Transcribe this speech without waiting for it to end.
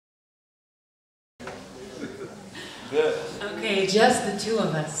Good. Okay, just the two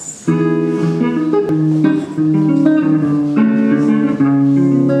of us.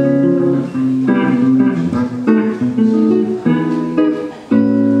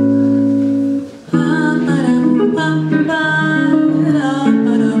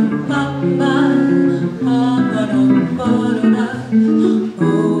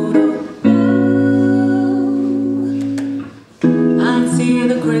 I see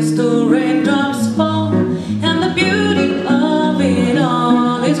the crystal raindrops fall, and the beauty of it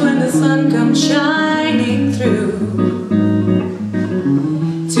all is when the sun comes shining through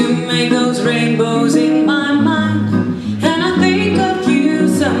to make those rainbows in my mind. And I think of you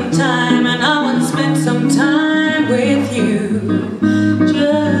sometime, and I want to spend some time with you.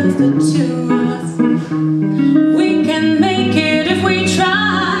 Just the two of us. We can make it if we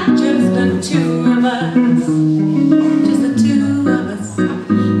try. Just the two of us. Just the two of us.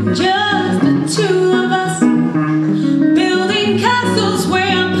 Just the two of us. Building castles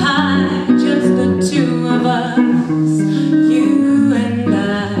way up high. Just the two of us. You and I.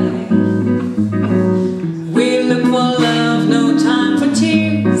 We look for love, no time for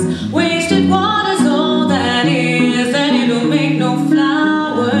tears. Wasted water's all that is, and it'll make no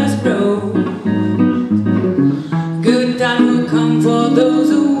flowers grow. Good time will come for those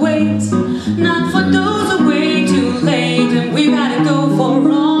who wait, not for those who wait too late. And we've had to go for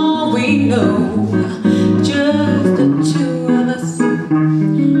all we know. Just the two of us.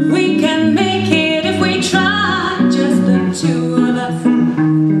 We can make it if we try. Just the two of us.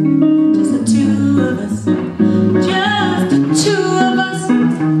 Just the two of us. Just the two of us.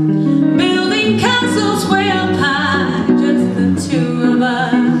 Building castles way up high. Just the two of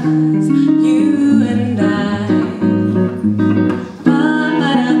us. You and I.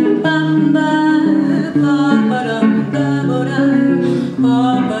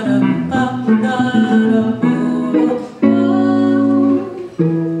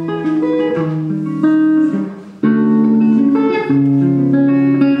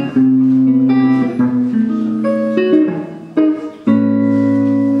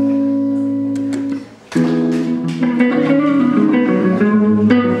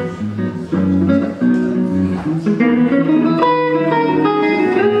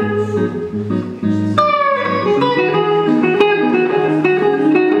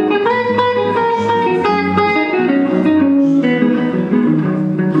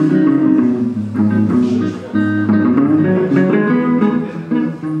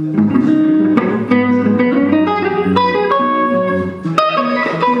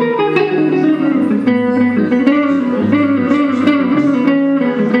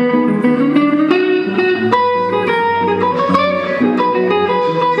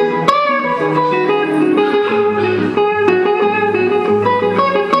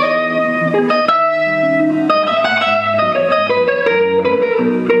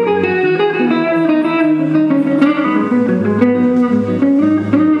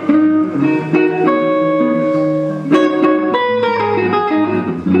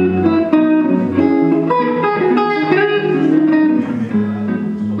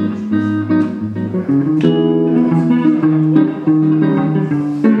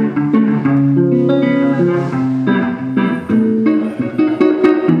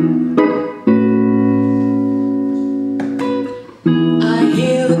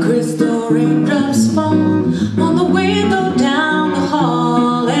 Raindrops fall on the window down the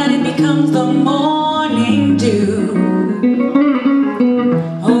hall, and it becomes the morning dew.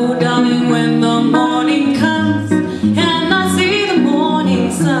 Oh darling, when the morning comes and I see the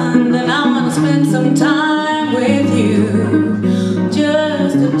morning sun, then I want to spend some time with you.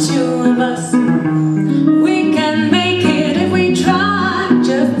 Just the two of us. We can make it if we try.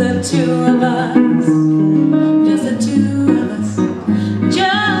 Just the two of us. Just the two of us.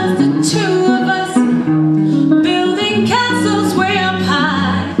 Just the two of us. Building castles way up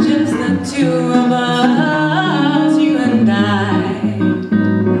high. Just the two of us.